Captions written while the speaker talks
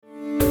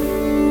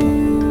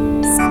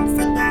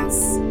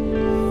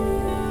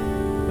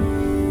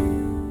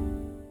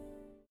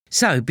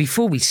So,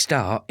 before we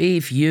start,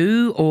 if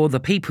you or the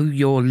people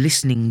you're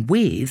listening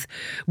with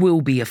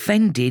will be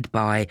offended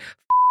by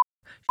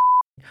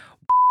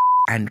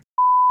and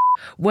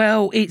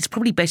well, it's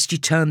probably best you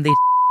turn this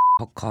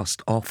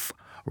podcast off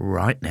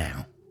right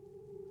now.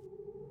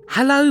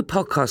 Hello,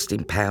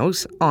 podcasting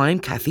pals. I'm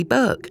Kathy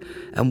Burke,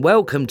 and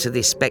welcome to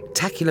this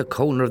spectacular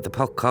corner of the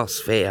podcast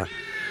sphere,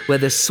 where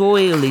the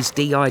soil is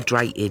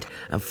dehydrated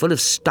and full of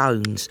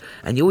stones,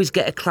 and you always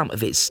get a clump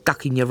of it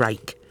stuck in your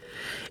rake.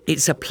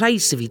 It's a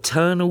place of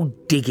eternal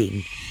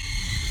digging,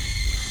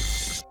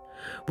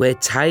 where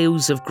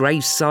tales of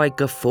graveside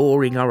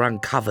guffawing are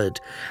uncovered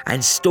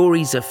and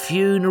stories of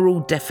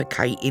funeral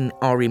defecating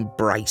are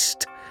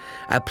embraced.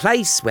 A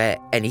place where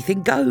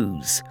anything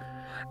goes.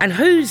 And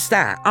who's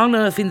that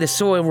unearthing the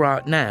soil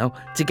right now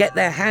to get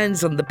their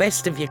hands on the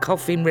best of your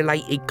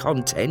coffin-related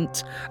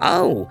content?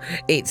 Oh,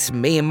 it's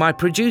me and my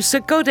producer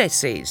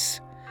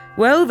goddesses.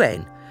 Well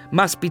then,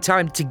 must be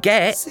time to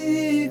get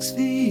 6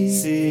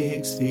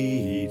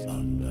 feet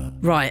under.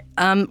 Right,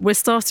 we're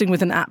starting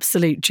with an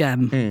absolute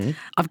gem.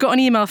 I've got an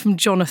email from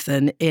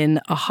Jonathan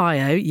in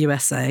Ohio,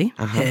 USA,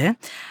 here,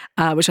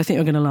 which I think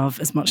you're going to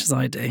love as much as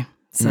I do.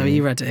 So are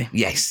you ready?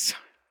 yes.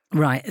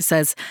 Right, it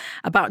says,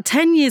 about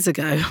 10 years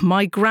ago,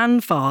 my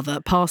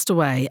grandfather passed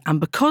away, and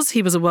because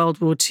he was a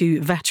World War II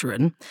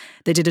veteran,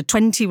 they did a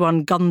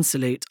 21 gun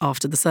salute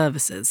after the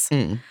services.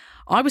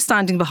 I was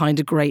standing behind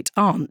a great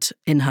aunt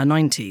in her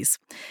 90s.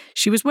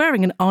 She was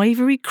wearing an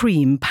ivory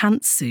cream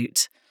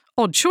pantsuit.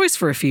 Odd choice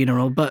for a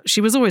funeral, but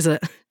she was always a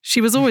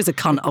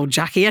cunt old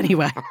Jackie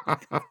anyway.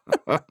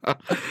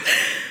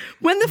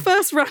 When the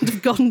first round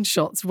of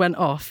gunshots went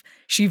off,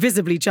 she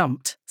visibly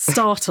jumped,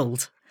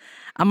 startled.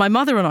 And my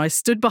mother and I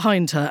stood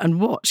behind her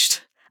and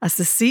watched as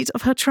the seat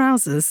of her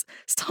trousers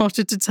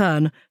started to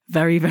turn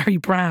very, very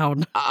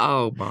brown.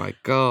 Oh my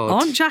God.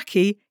 Aunt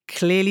Jackie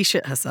clearly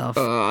shit herself.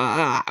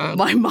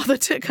 My mother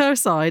took her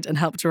aside and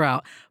helped her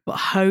out, but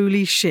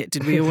holy shit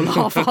did we all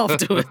laugh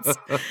afterwards.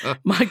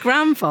 My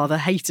grandfather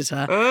hated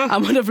her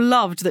and would have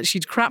loved that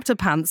she'd crapped her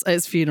pants at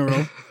his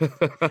funeral.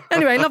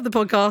 Anyway, love the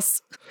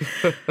podcast.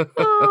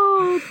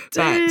 Oh,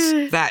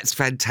 dear. That's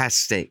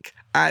fantastic.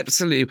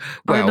 Absolutely.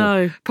 I Well,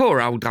 know.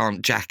 poor old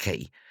Aunt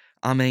Jackie.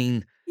 I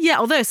mean, Yeah,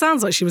 although it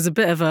sounds like she was a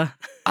bit of a...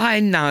 I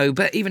know,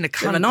 but even a of a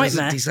cunt doesn't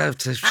nightmare. deserve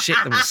to shit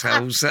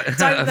themselves. At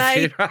Don't a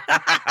they? funeral.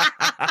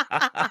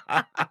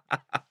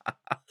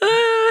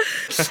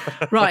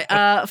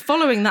 Right,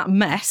 following that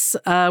mess,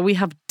 we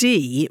have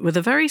Dee with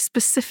a very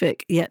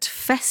specific yet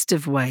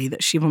festive way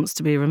that she wants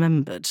to be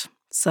remembered.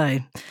 So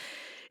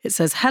it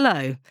says,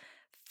 hello.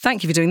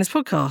 Thank you for doing this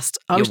podcast.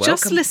 I was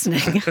just welcome.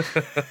 listening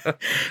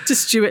to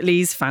Stuart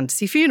Lee's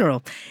fantasy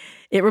funeral.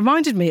 It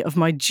reminded me of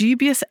my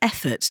dubious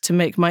effort to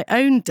make my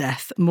own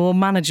death more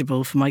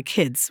manageable for my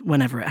kids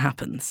whenever it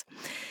happens.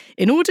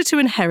 In order to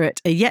inherit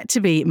a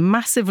yet-to-be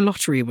massive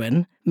lottery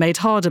win, made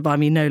harder by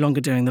me no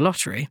longer doing the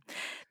lottery,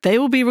 they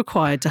will be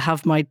required to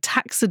have my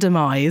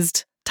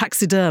taxidermized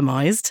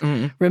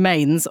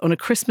remains on a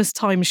Christmas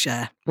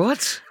timeshare.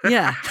 What?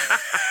 Yeah.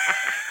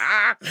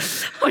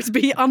 I'd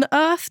be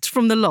unearthed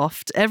from the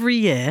loft every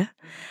year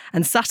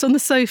and sat on the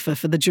sofa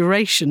for the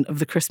duration of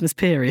the Christmas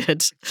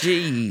period.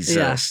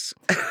 Jesus.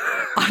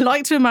 I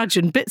like to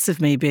imagine bits of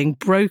me being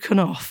broken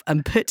off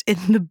and put in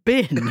the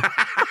bin.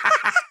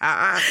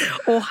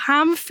 Or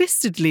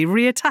ham-fistedly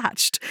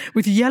reattached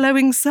with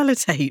yellowing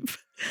sellotape.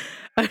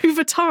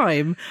 Over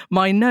time,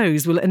 my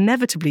nose will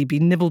inevitably be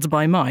nibbled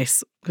by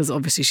mice, because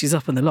obviously she's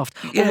up in the loft,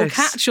 or will Yes.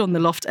 catch on the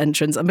loft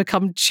entrance and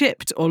become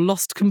chipped or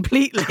lost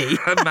completely.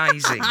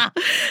 Amazing.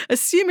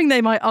 Assuming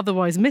they might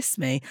otherwise miss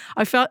me,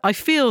 I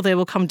feel they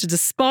will come to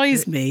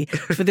despise me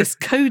for this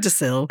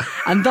codicil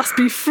and thus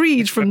be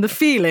freed from the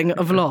feeling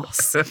of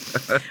loss.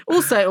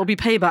 Also, it will be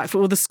payback for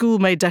all the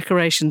school-made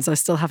decorations I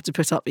still have to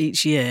put up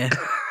each year.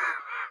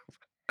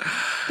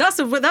 That's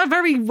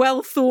very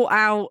well thought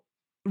out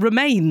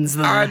remains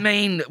there. I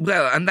mean,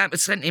 well, and that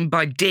was sent in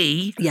by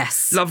Dee.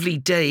 Yes. Lovely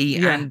Dee.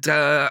 Yeah. And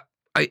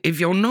if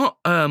you're not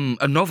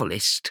a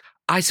novelist,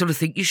 I sort of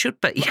think you should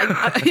be.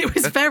 It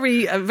was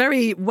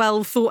very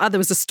well thought out. There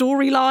was a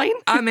storyline.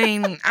 I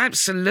mean,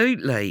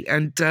 absolutely.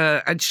 And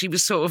she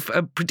was sort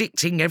of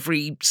predicting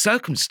every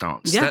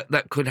circumstance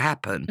that could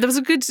happen. There was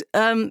a good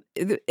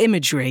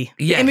imagery.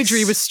 Yes. The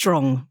imagery was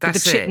strong. That's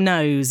with the chipped it.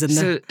 nose and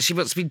So she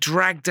wants to be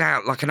dragged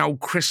out like an old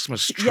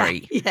Christmas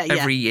tree Yeah.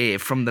 every year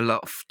from the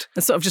loft.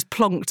 and sort of just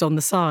plonked on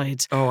the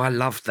side. Oh, I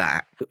love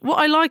that. What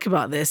I like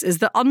about this is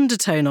the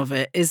undertone of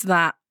it is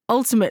that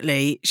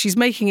ultimately she's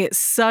making it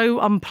so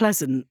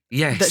unpleasant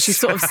Yes. that she's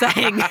sort of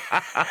saying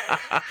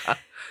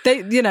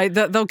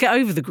they'll get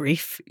over the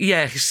grief.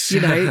 Yes.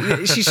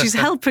 She's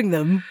helping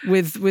them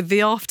with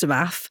the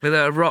aftermath. With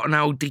a rotten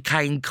old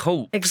decaying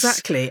corpse.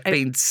 Exactly.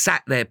 Being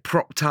sat there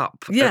propped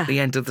up Yeah. at the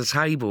end of the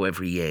table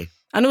every year.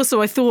 And also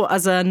I thought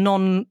as a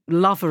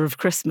non-lover of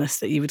Christmas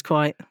that you would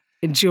quite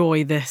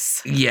enjoy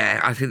this. Yeah,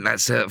 I think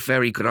that's a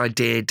very good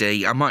idea,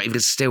 Dee. I might even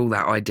steal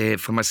that idea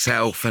for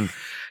myself and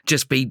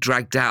just be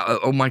dragged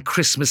out. Or my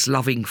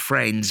Christmas-loving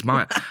friends,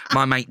 my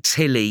mate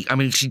Tilly. I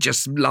mean, she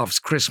just loves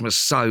Christmas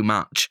so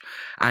much.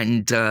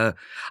 And I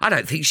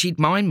don't think she'd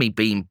mind me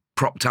being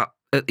propped up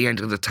at the end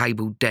of the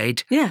table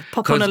dead. Yeah,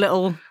 pop on a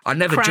little I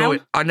never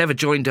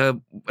joined her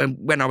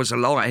when I was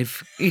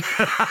alive.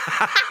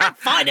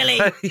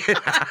 Finally.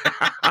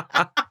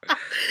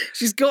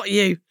 She's got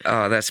you.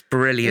 Oh, that's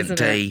brilliant,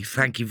 Dee.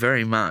 Thank you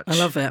very much. I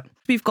love it.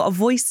 We've got a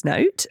voice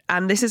note,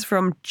 and this is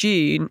from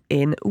June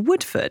in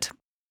Woodford.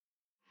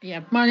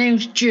 Yeah, my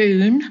name's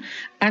June,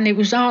 and it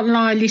was Aunt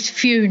Lily's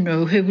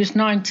funeral, who was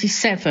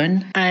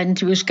 97,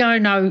 and it was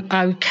going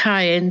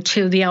okay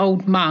until the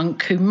old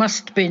monk, who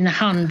must have been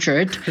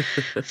 100,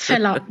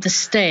 fell up the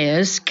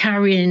stairs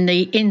carrying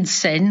the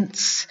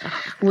incense,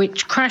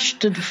 which crashed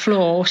to the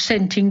floor,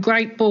 sending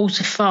great balls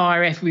of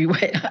fire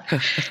everywhere.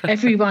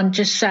 Everyone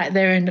just sat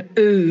there and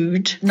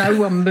oohed. No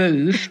one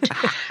moved,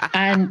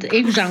 and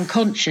he was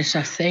unconscious,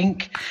 I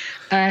think,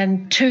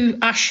 and 2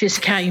 ushers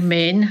came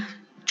in,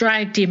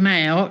 dragged him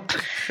out,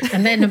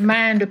 and then a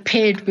man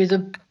appeared with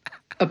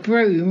a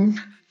broom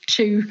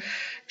to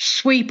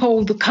sweep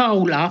all the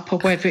coal up, or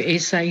whatever it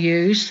is they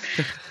use,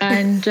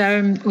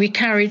 and we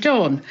carried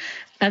on.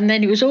 And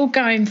then it was all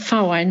going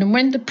fine, and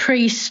when the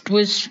priest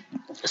was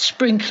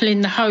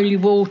sprinkling the holy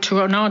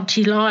water on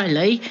Auntie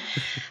Lily,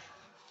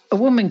 a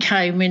woman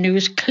came in who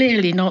was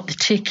clearly not the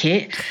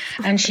ticket,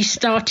 and she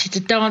started to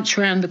dance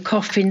around the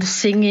coffin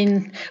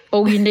singing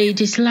 "All You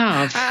Need Is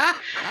Love."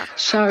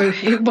 So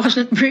it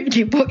wasn't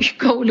really what you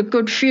call a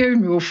good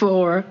funeral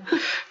for her.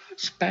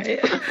 That's about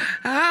it.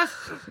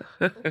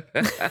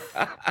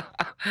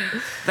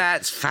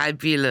 That's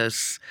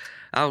fabulous.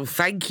 Oh,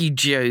 thank you,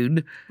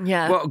 June.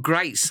 Yeah. What a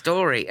great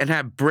story, and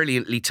how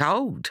brilliantly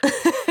told.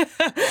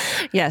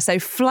 Yeah, so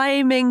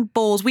flaming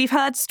balls. We've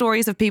heard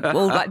stories of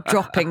people like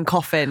dropping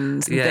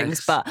coffins and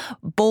things, but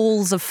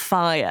balls of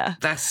fire.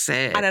 That's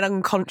it. And an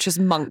unconscious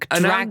monk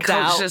An dragged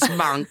unconscious out.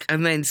 monk,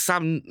 and then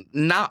some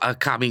nutter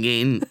coming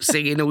in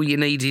singing "All You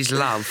Need Is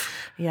Love."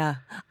 Yeah.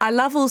 I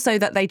love also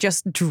that they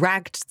just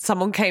dragged,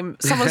 someone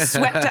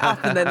swept it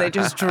up and then they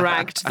just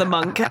dragged the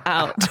monk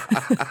out.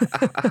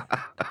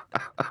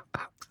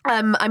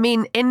 I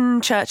mean, in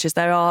churches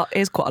there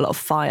is quite a lot of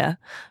fire.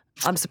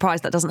 I'm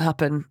surprised that doesn't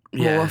happen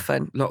more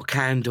often. A lot of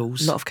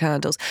candles. A lot of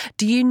candles.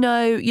 Do you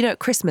know at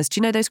Christmas, do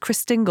you know those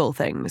Christingle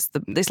things?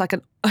 It's like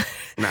an...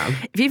 No.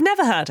 If you've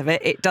never heard of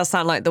it, it does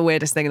sound like the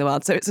weirdest thing in the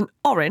world. So it's an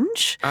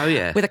orange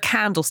with a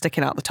candle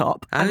sticking out the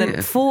top, and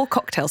then 4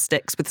 cocktail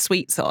sticks with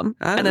sweets on,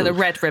 and then a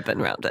red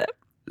ribbon around it.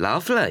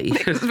 Lovely.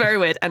 It's very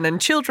weird. And then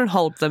children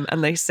hold them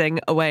and they sing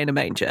 "Away in a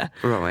Manger."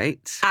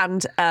 Right.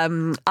 And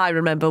I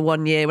remember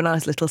one year when I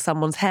was little,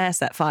 someone's hair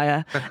set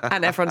fire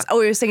and everyone's,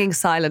 we were singing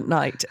Silent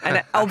Night.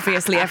 And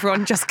obviously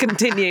everyone just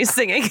continues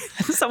singing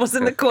and someone's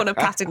in the corner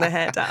patting their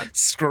hair down.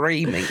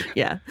 Screaming.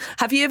 Yeah.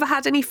 Have you ever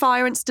had any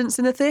fire incidents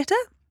in the theatre?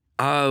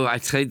 Oh, I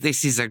tell you,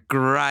 this is a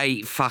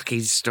great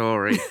fucking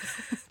story.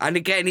 And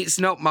again, it's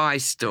not my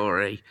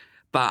story,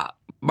 but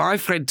my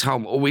friend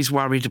Tom always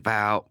worried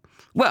about,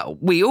 well,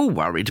 we all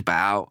worried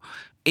about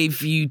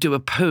if you do a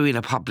poo in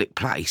a public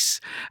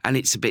place and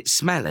it's a bit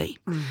smelly.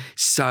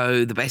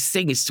 So the best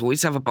thing is to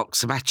always have a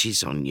box of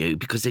matches on you,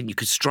 because then you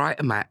could strike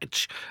a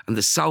match and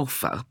the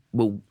sulphur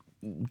will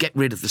get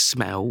rid of the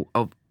smell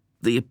of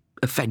the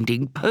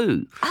offending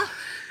poo.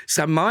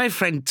 So my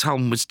friend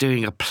Tom was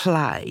doing a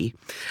play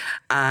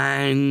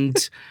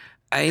and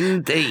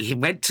he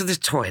went to the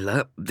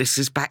toilet. This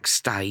is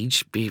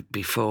backstage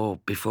before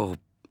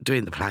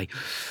doing the play,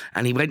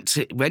 and he went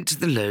to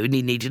the loo and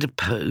he needed a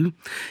poo,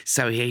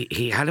 so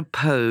he had a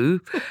poo,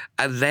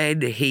 and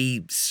then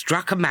he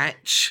struck a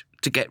match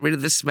to get rid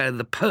of the smell of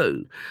the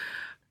poo,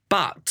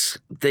 but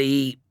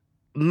the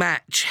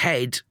match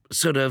head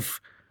sort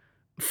of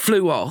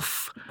flew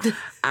off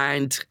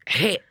and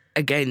hit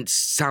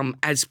against some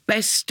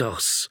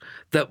asbestos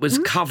that was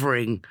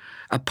covering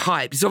a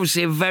pipe. It's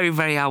obviously a very,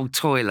 very old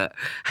toilet,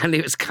 and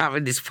it was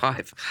covering this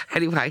pipe.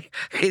 Anyway,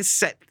 it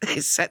set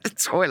the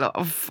toilet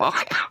on fire.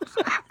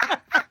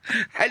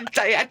 And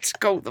they had to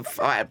call the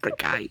fire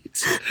brigade.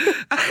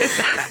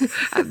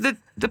 And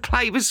the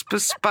play was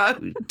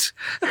postponed.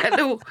 And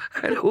all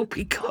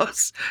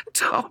because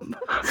Tom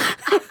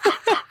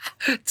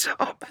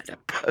had a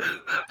poo.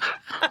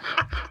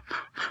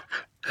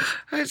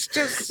 It's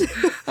just,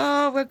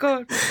 oh my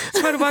God,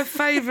 it's one of my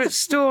favourite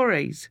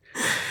stories.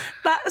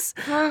 That's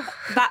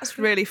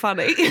really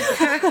funny.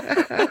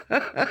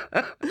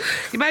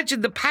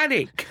 Imagine the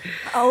panic.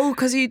 Oh,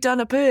 because you'd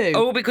done a poo.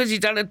 Oh, because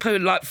you'd done a poo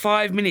like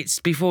 5 minutes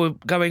before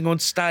going on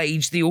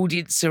stage. The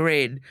audience are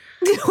in.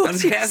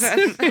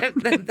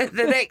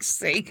 The next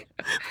thing.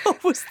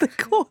 What was the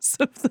cause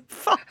of the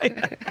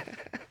fire?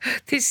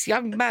 This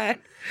young man,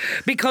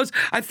 because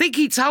I think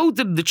he told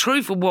them the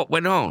truth of what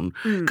went on,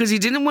 because he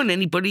didn't want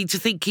anybody to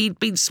think he'd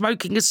been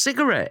smoking a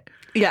cigarette.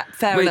 Yeah,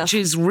 fair enough. Which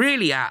is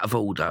really out of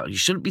order. You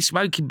shouldn't be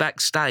smoking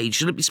backstage. You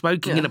shouldn't be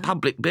smoking in a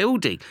public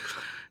building.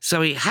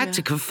 So he had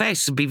to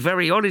confess and be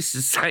very honest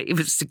and say it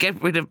was to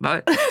get rid of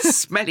my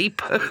smelly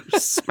poo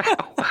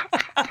smell.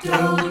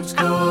 Don't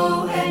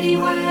go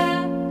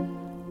anywhere.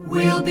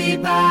 We'll be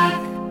back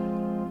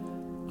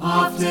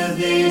after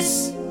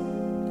this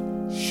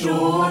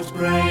short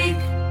break.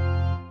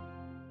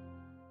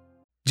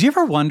 Do you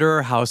ever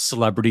wonder how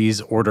celebrities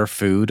order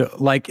food?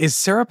 Like, is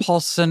Sarah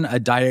Paulson a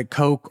Diet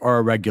Coke or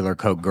a regular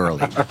Coke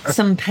girlie?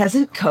 Some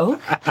peasant Coke?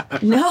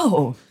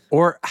 No.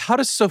 Or how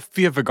does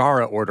Sofia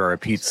Vergara order a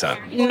pizza?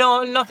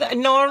 No,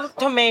 nothing. No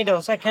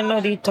tomatoes. I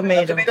cannot eat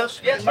tomatoes.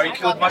 Yes. Are you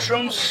cool with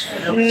mushrooms?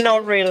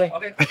 Not really.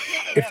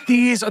 If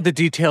these are the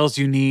details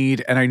you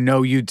need, and I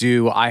know you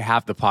do, I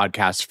have the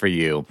podcast for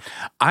you.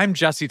 I'm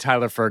Jesse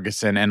Tyler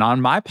Ferguson, and on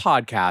my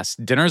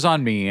podcast, Dinners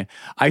on Me,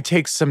 I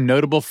take some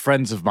notable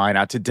friends of mine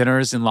out to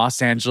dinners in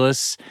Los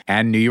Angeles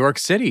and New York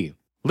City.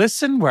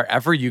 Listen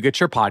wherever you get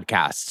your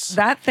podcasts.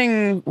 That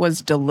thing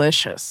was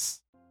delicious.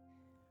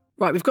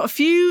 Right, we've got a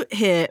few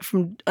here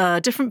from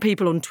different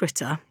people on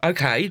Twitter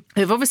Okay.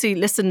 who've obviously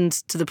listened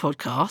to the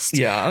podcast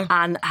Yeah.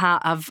 and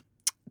have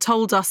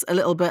told us a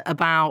little bit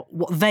about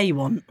what they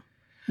want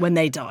when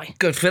they die.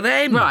 Good for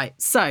them. Right,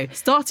 so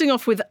starting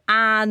off with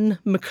Anne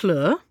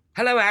McClure.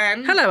 Hello,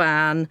 Anne. Hello,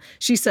 Anne.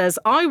 She says,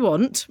 I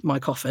want my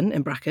coffin,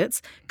 in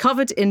brackets,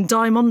 covered in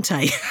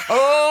diamante.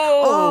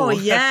 Oh,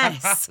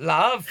 yes.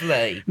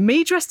 Lovely.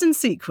 Me dressed in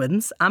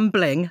sequins and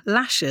bling,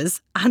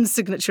 lashes and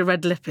signature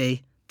red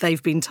lippy,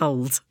 they've been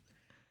told.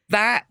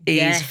 That is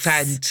Yes.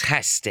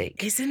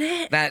 fantastic. Isn't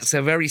it? That's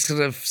a very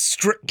sort of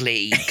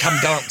Strictly come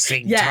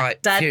dancing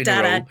type da,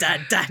 funeral. da,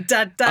 da,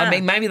 da, da. I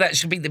mean, maybe that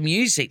should be the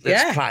music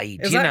that's Yeah, played,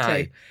 exactly.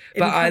 you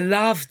know. But I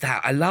love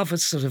that. I love a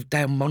sort of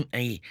Del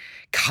Monte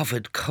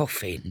covered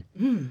coffin.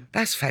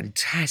 That's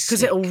fantastic.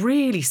 Because it'll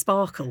really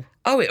sparkle.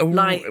 it'll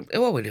like-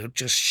 it'll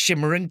just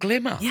shimmer and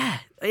glimmer. Yeah,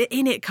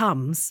 in it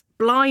comes,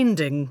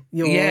 blinding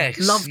your Yes,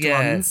 loved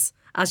yeah. ones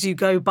as you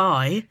go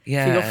by for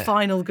your Yeah.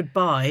 final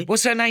goodbye.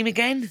 What's her name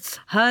again?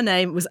 Her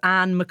name was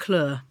Anne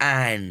McClure.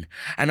 Anne.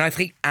 And I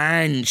think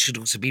Anne should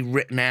also be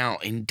written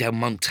out in Del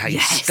Monte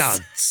Yes.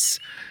 studs,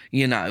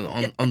 you know,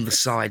 on the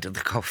side of the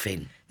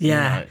coffin.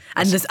 Yeah,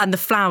 You know. and the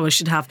flowers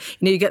should have.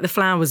 You get the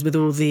flowers with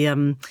all the.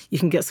 You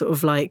can get sort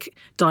of like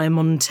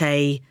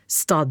diamante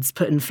studs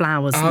put in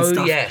flowers and Oh,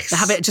 stuff. yes. They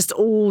have it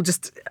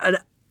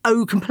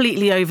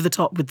completely over the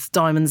top with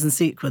diamonds and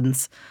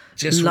sequins.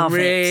 Just Love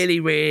really,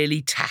 it.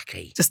 really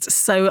tacky. Just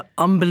so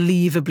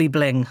unbelievably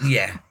bling.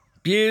 Yeah.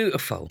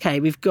 Beautiful. Okay,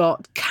 we've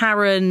got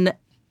Karen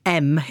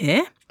M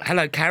here.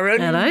 Hello,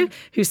 Karen. Hello,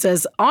 who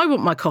says, I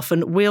want my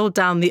coffin wheeled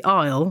down the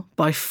aisle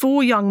by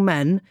 4 young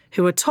men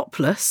who are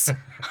topless,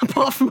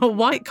 apart from a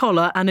white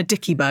collar and a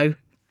dicky bow.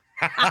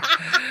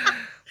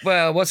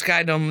 Well, what's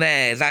going on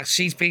there?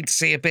 She's been to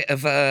see a bit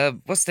of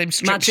what's them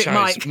strip Magic shows?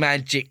 Mike.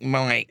 Magic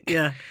Mike.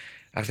 Yeah.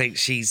 I think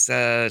she's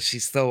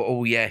thought,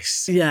 oh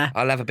yes, Yeah.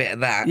 I'll have a bit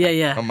of that. Yeah,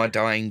 yeah. On my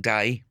dying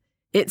day.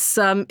 It's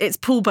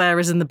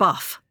pallbearers in the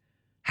buff.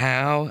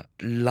 How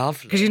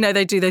lovely. Because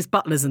they do those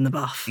butlers in the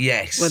buff.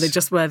 Yes. Where they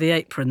just wear the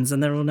aprons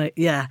and they're all,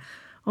 yeah.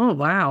 Oh,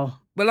 wow.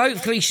 Well,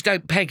 hopefully she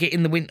don't peg it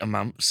in the winter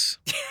months.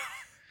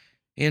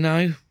 You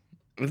know,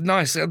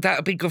 nice.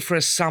 That'd be good for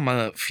a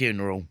summer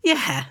funeral.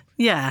 Yeah,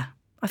 yeah,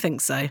 I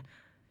think so.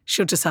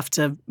 She'll just have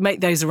to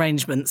make those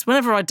arrangements.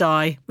 Whenever I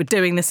die, we're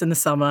doing this in the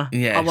summer.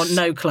 Yes. I want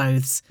no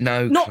clothes.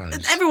 No Not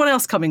clothes. everyone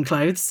else come in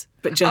clothes,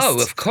 but just...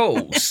 Oh, of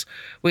course.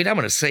 We don't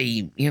want to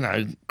see,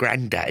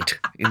 Grandad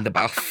in the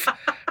buff,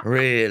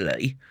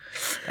 really.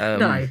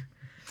 No.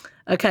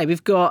 Okay,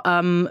 we've got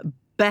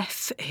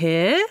Beth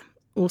here,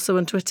 also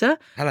on Twitter,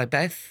 Hello,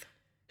 Beth.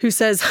 who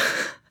says,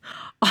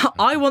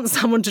 I want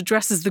someone to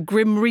dress as the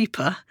Grim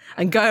Reaper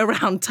and go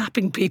around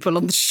tapping people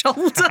on the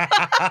shoulder.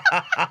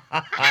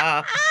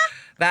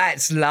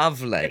 That's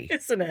lovely.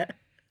 Isn't it?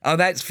 Oh,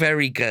 that's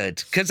very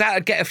good. Because that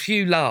would get a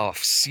few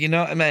laughs, you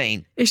know what I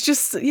mean? It's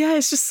just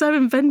so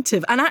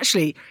inventive. And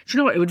actually, do you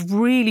know what? It would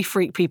really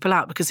freak people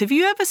out because have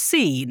you ever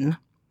seen,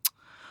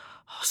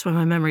 I swear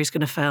my memory's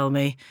going to fail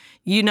me,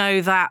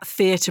 that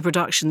theatre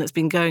production that's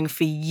been going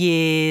for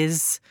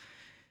years?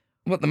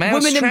 What, the mouse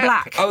Woman in trap?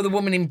 Black. Oh, the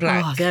Woman in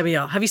Black. Oh, there we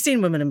are. Have you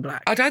seen Women in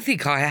Black? I don't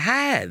think I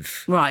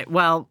have. Right,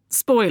 well,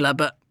 spoiler,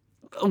 but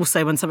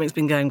also when something's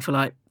been going for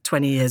like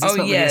 20 years, it's Oh,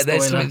 not yeah, really a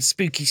there's spoiler. like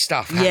spooky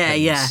stuff happens. Yeah,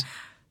 yeah.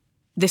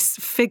 This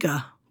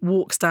figure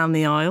walks down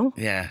the aisle.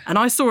 Yeah. And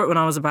I saw it when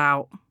I was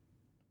about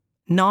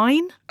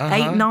 9,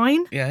 Uh-huh. 8,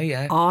 9. Yeah,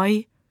 yeah.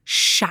 I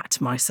shat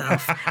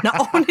myself.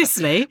 Now,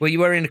 honestly, Were you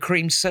wearing a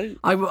cream suit?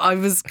 I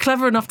was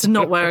clever enough to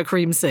not wear a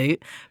cream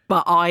suit,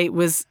 but I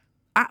was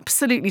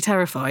absolutely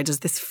terrified as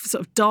this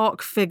sort of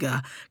dark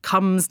figure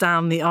comes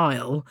down the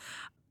aisle.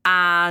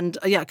 And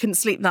I couldn't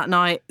sleep that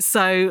night.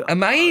 So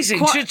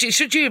Amazing.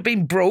 Should you have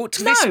been brought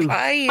to this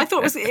play? I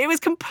thought it was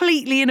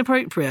completely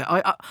inappropriate.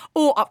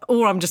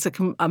 Or I'm just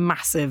a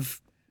massive.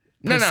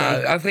 No,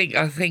 pussy.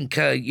 I think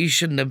you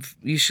shouldn't have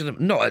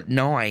not at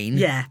 9.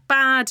 Yeah,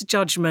 bad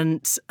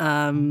judgment.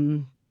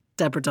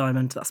 Deborah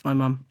Diamond, that's my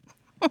mum.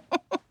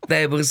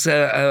 There was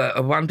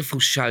a wonderful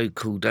show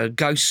called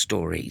Ghost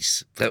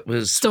Stories that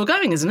was Still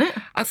going, isn't it?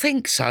 I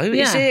think so. Is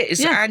Yeah, it? It's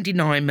yeah. Andy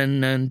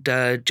Nyman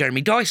and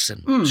Jeremy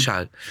Dyson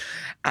show.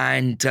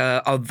 And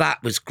that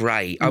was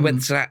great. I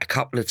went to that a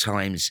couple of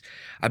times.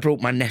 I brought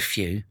my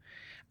nephew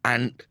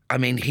And I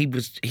mean, he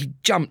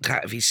jumped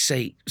out of his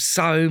seat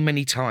so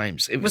many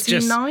times. It was he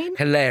just 9?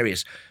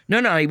 hilarious.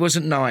 No, he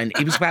wasn't 9.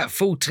 He was about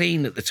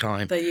 14 at the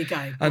time. There you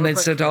go. And then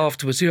said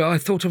afterwards, I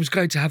thought I was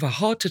going to have a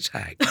heart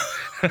attack.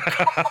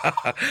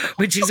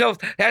 Which is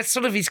that's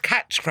sort of his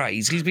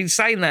catchphrase. He's been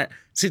saying that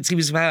since he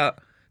was about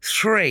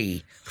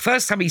 3. The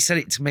first time he said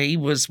it to me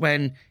was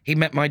when he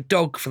met my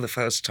dog for the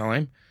first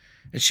time.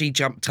 And she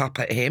jumped up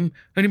at him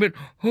and he went,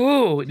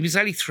 oh, and he was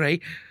only 3.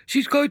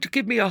 She's going to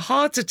give me a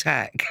heart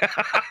attack.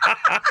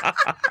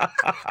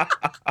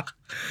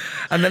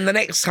 And then the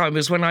next time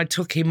was when I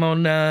took him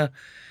on the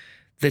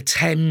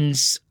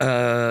Thames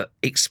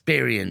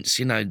experience,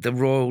 the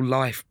Royal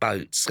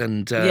Lifeboats.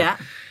 And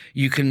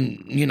you can,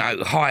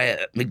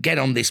 get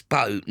on this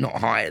boat, not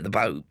hire the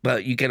boat,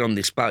 but you get on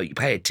this boat, you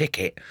pay a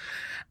ticket.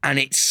 And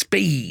it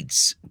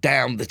speeds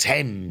down the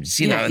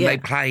Thames, and they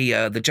play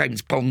the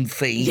James Bond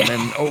theme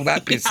and all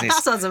that business.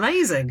 That sounds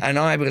amazing. And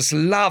I was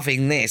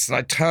loving this. And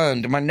I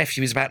turned, and my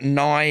nephew was about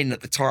 9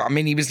 at the time. I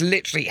mean, he was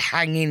literally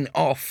hanging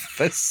off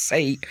the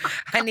seat,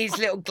 and his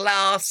little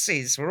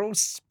glasses were all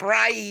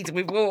sprayed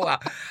with water.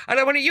 And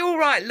I went, "Are you all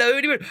right, Lou?"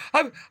 And he went,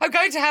 I'm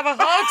going to have a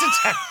heart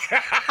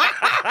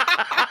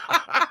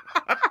attack.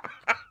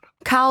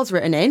 Carl's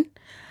written in.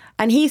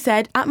 And he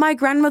said, at my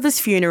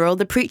grandmother's funeral,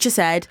 the preacher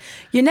said,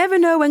 you never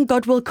know when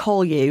God will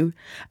call you.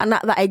 And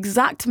at that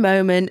exact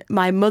moment,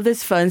 my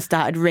mother's phone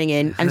started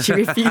ringing and she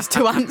refused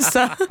to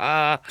answer.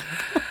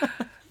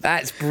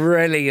 That's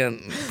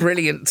brilliant.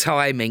 Brilliant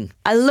timing.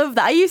 I love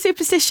that. Are you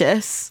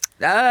superstitious?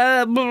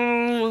 I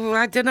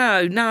don't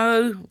know.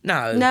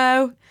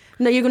 No.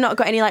 No, you've not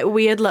got any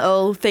weird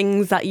little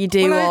things that you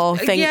do or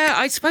think? Yeah,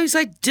 I suppose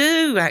I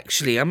do,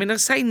 actually. I mean, I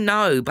say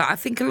no, but I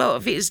think a lot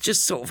of it is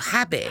just sort of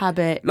habit.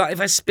 Like if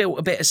I spilt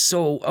a bit of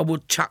salt, I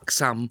would chuck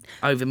some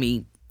over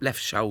me left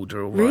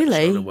shoulder or right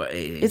shoulder, what it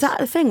is. Is that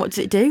the thing? What does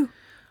it do?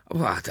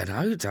 Well, I don't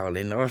know,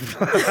 darling.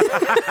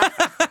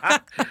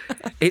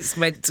 It's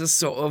meant to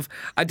sort of,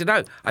 I don't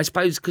know, I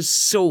suppose because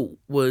salt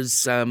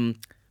was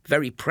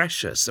very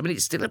precious. I mean,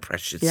 it's still a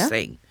precious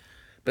thing.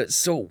 But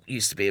salt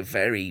used to be a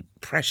very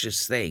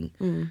precious thing.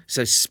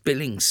 So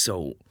spilling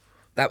salt,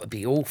 that would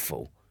be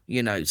awful,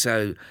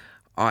 So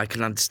I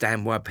can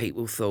understand why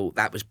people thought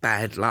that was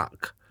bad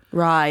luck.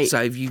 Right.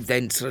 So if you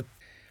then sort of...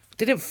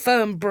 Didn't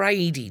Fern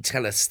Brady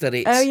tell us that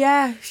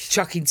it's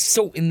chucking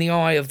salt in the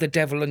eye of the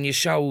devil on your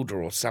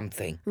shoulder or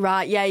something?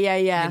 Right,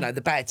 yeah.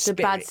 The bad spirit.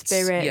 The bad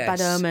spirit, bad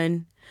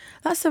omen.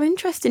 That's so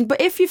interesting. But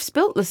if you've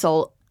spilt the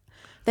salt...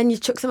 Then you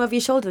chuck some over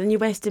your shoulder, then you're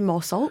wasting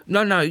more salt.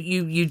 No,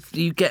 you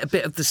get a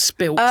bit of the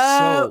spilt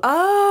salt.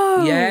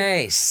 Oh.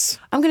 Yes.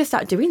 I'm going to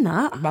start doing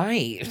that.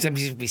 Mate,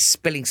 somebody's be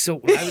spilling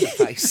salt all over the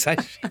place, so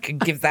you can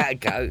give that a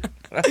go.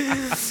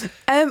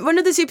 One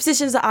of the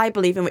superstitions that I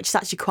believe in, which is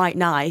actually quite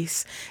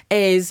nice,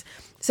 is...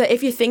 So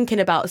if you're thinking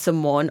about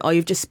someone or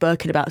you've just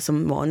spoken about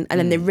someone and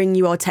then they ring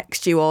you or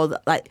text you or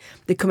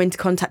they come into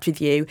contact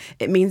with you,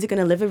 it means they're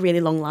going to live a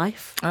really long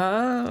life.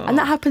 Oh. And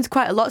that happens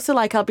quite a lot. So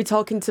I'll be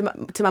talking to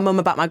my mum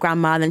about my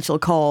grandma and then she'll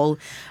call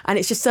and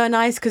it's just so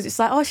nice because it's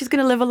she's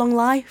going to live a long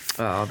life.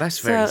 Oh, that's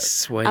very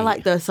sweet. I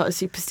like those sort of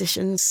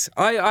superstitions.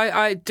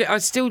 I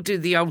still do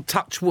the old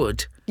touch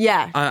wood.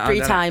 Yeah, 3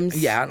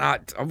 times. Yeah,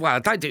 I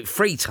don't do it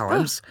 3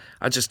 times.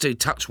 I just do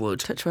touch wood.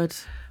 Touch wood.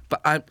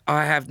 But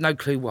I have no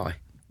clue why.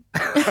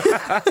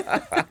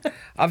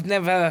 I've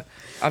never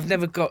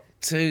got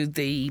to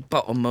the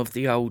bottom of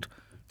the old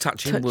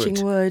touching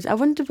wood. I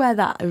wonder where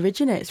that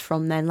originates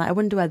from then. I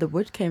wonder where the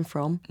wood came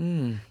from.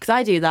 Because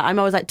I do that. I'm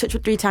always touch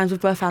wood 3 times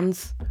with both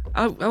hands.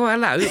 Oh,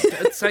 hello.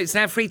 So it's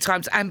now 3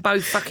 times and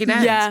both fucking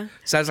hands. Yeah.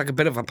 Sounds like a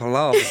bit of a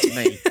palaver to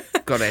me.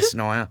 Goddess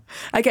Naya.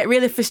 I get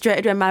really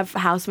frustrated when my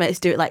housemates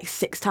do it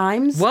 6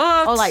 times.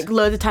 What? Or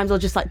loads of times I'll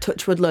just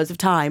touch wood loads of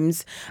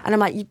times. And I'm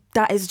like,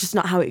 that is just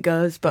not how it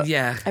goes. But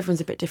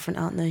everyone's a bit different,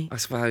 aren't they? I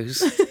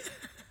suppose.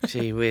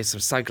 Gee whiz, I'm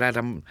so glad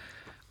I'm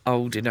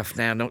old enough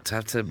now not to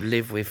have to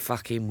live with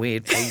fucking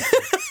weird people.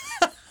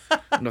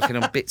 Knocking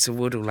on bits of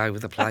wood all over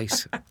the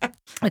place.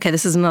 Okay,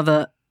 this is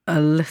a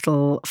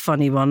little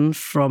funny one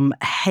from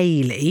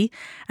Hayley.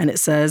 And it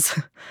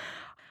says...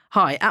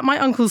 Hi, at my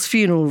uncle's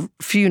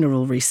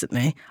funeral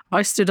recently,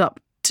 I stood up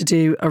to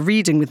do a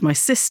reading with my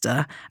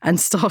sister and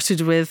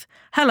started with,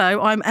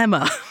 hello, I'm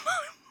Emma.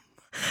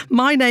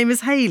 My name is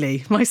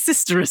Hayley. My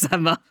sister is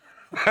Emma.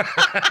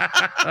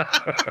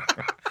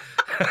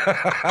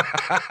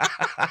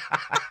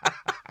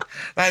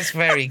 That's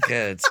very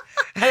good.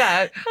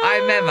 Hello,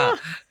 I'm Emma.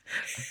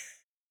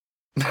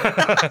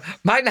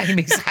 My name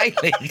is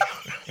Hayley.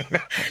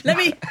 Let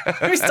me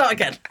start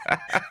again.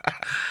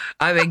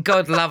 I mean,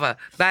 God love her.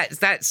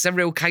 That's a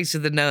real case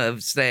of the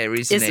nerves there,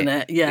 isn't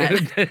it? Yeah.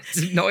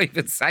 Not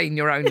even saying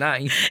your own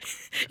name.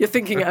 You're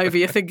thinking it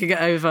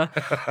over.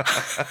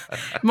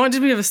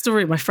 Reminded me of a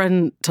story my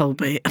friend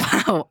told me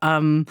about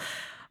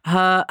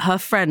her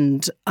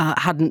friend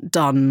hadn't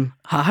done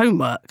her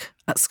homework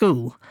at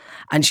school,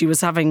 and she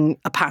was having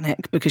a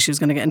panic because she was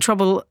going to get in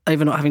trouble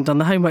over not having done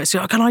the homework.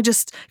 So, can I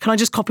just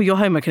copy your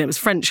homework? And it was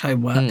French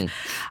homework.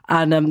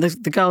 And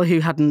the girl who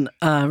hadn't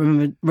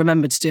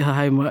remembered to do her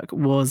homework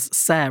was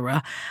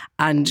Sarah,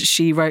 and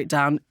she wrote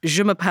down,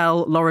 "Je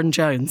m'appelle Lauren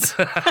Jones."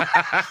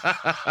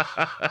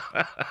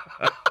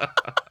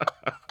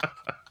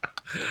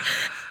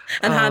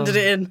 And handed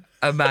it in.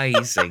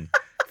 Amazing.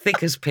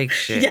 Thick as pig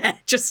shit. Yeah,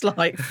 just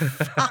like,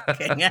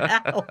 fucking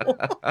hell.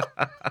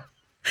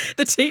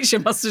 The teacher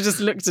must have just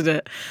looked at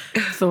it,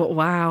 thought,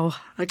 wow,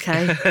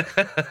 okay.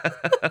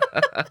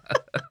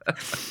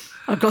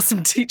 I've got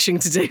some teaching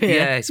to do here.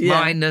 Yes,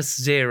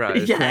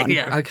 -0.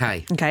 Yeah.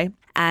 Okay.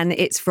 And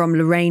it's from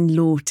Lorraine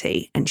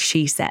Lawty, and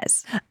she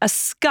says, "A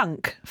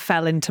skunk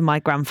fell into my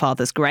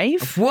grandfather's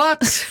grave.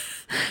 What?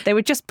 They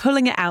were just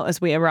pulling it out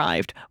as we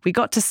arrived. We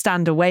got to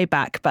stand a way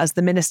back, but as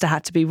the minister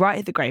had to be right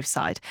at the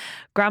graveside.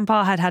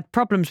 Grandpa had had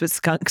problems with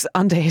skunks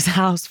under his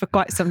house for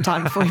quite some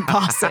time before he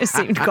passed, so it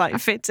seemed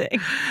quite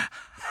fitting."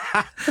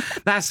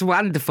 That's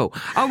wonderful.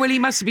 Oh, well, he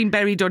must have been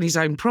buried on his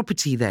own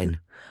property then.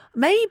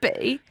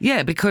 Maybe.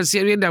 Yeah, because,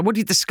 what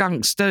did the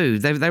skunks do?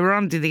 They were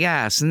under the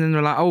house, and then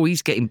they're like, oh,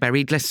 he's getting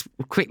buried. Let's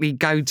quickly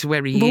go to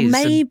where he is. Well,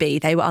 maybe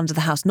they were under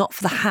the house, not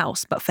for the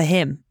house, but for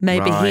him.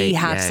 Maybe he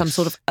had some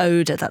sort of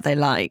odour that they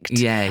liked.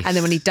 Yes. And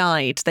then when he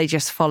died, they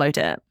just followed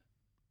it.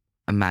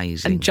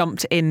 Amazing. And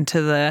jumped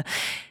into the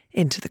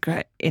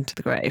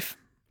grave.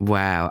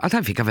 Wow. I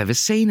don't think I've ever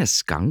seen a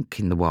skunk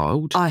in the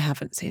wild. I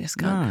haven't seen a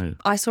skunk. No.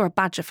 I saw a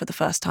badger for the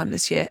first time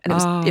this year, and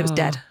it was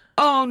dead.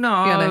 Oh,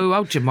 no. Yeah, no.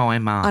 Oh,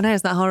 Jemima. I know,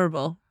 isn't that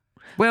horrible?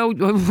 Well,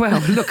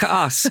 look at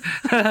us.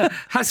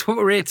 That's what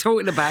we're here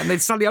talking about. And then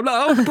suddenly I'm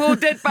like, oh, poor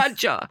dead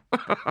badger.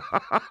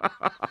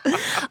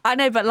 I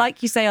know, but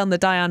like you say on the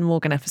Diane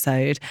Morgan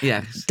episode,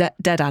 yes,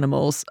 dead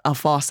animals are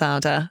far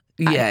sadder.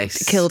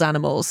 Yes. Killed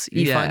animals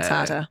you find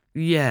sadder.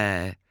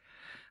 Yeah.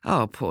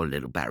 Oh, poor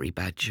little Barry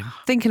Badger.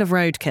 Thinking of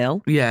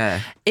roadkill.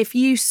 Yeah. If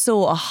you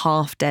saw a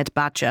half-dead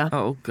badger.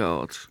 Oh,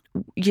 God.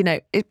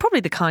 It's probably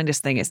the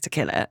kindest thing is to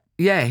kill it.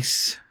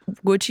 Yes.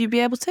 Would you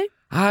be able to?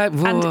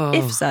 And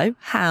if so,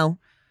 how?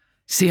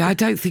 See, I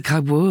don't think I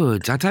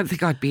would. I don't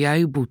think I'd be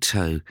able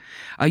to.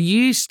 I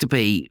used to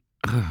be.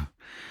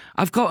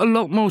 I've got a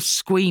lot more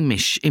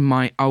squeamish in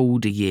my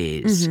older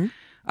years. Mm-hmm.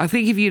 I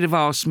think if you'd have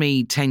asked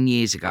me 10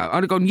 years ago,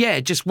 I'd have gone, yeah,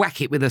 just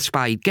whack it with a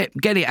spade, get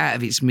it out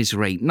of its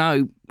misery,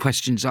 no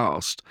questions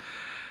asked.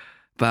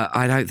 But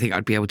I don't think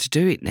I'd be able to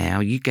do it now.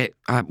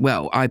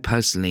 I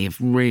personally have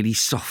really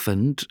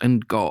softened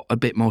and got a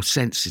bit more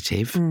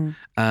sensitive.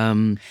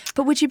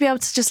 But would you be able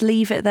to just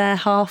leave it there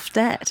half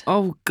dead?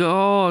 Oh,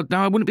 God, no,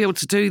 I wouldn't be able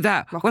to do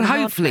that. Well,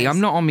 hopefully I'm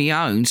not on my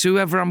own, so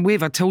whoever I'm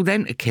with, I tell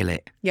them to kill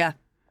it. Yeah.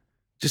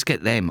 Just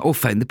get them, or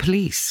phone the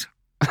police.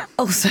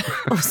 Also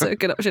a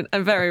good option, a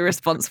very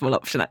responsible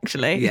option,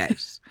 actually.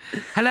 Yes.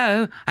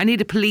 Hello, I need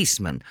a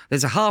policeman.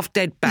 There's a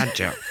half-dead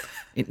badger.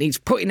 It needs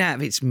putting out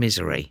of its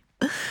misery.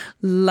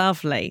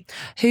 Lovely.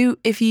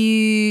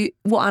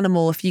 What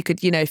animal, if you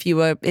could, if you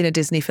were in a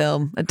Disney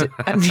film and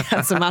you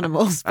had some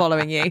animals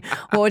following you,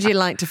 what would you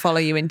like to follow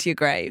you into your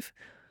grave?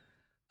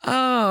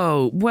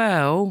 Oh,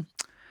 well,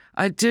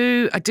 I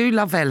do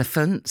love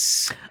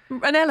elephants.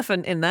 An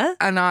elephant in there?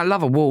 And I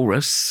love a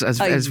walrus,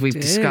 as we've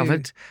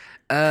discovered.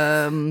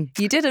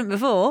 You didn't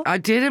before? I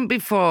didn't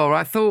before.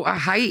 I thought I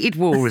hated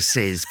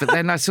walruses, but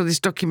then I saw this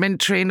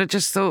documentary and I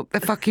just thought they're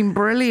fucking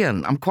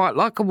brilliant. I'm quite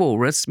like a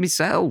walrus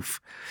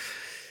myself.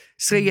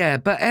 So yeah,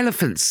 but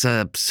elephants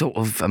are sort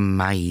of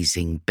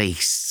amazing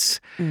beasts.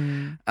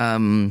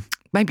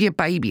 Maybe a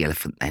baby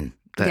elephant then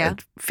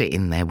that'd fit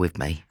in there with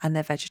me. And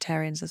they're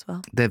vegetarians as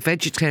well. They're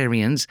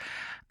vegetarians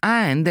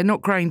and they're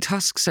not growing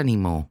tusks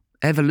anymore.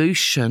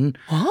 Evolution.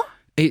 What?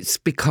 It's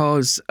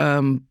because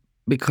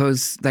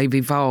they've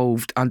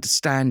evolved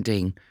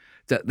understanding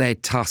that their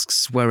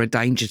tusks were a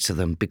danger to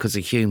them because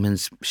of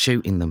humans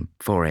shooting them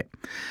for it.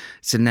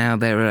 So now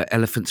there are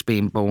elephants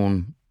being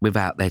born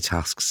without their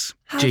tusks.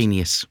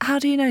 Genius. How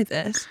do you know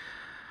this?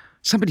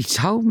 Somebody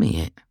told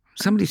me it.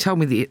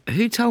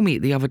 Who told me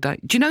it the other day?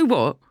 Do you know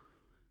what?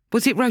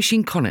 Was it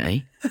Roisin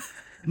Connerty?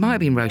 It might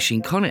have been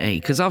Roisin Connerty,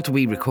 because after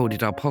we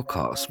recorded our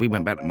podcast, we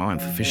went back to mine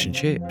for fish and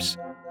chips.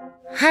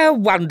 How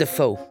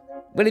wonderful.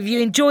 Well, if you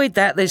enjoyed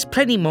that, there's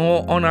plenty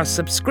more on our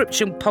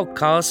subscription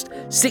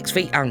podcast, 6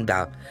 Feet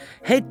Under.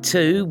 Head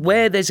to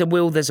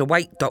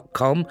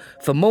wherethere'sawillthere'sawake.com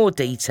for more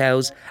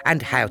details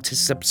and how to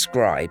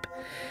subscribe.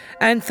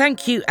 And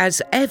thank you,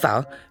 as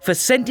ever, for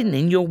sending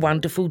in your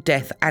wonderful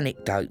death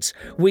anecdotes.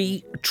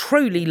 We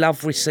truly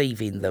love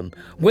receiving them.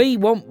 We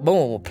want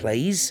more,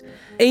 please.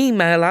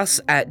 Email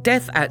us at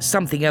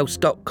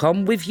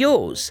death@somethingelse.com with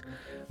yours.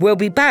 We'll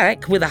be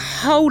back with a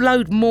whole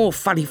load more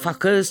funny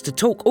fuckers to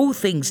talk all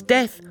things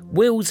death,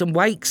 wills and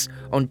wakes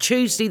on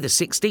Tuesday the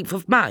 16th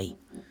of May.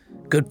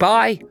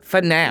 Goodbye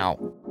for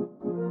now.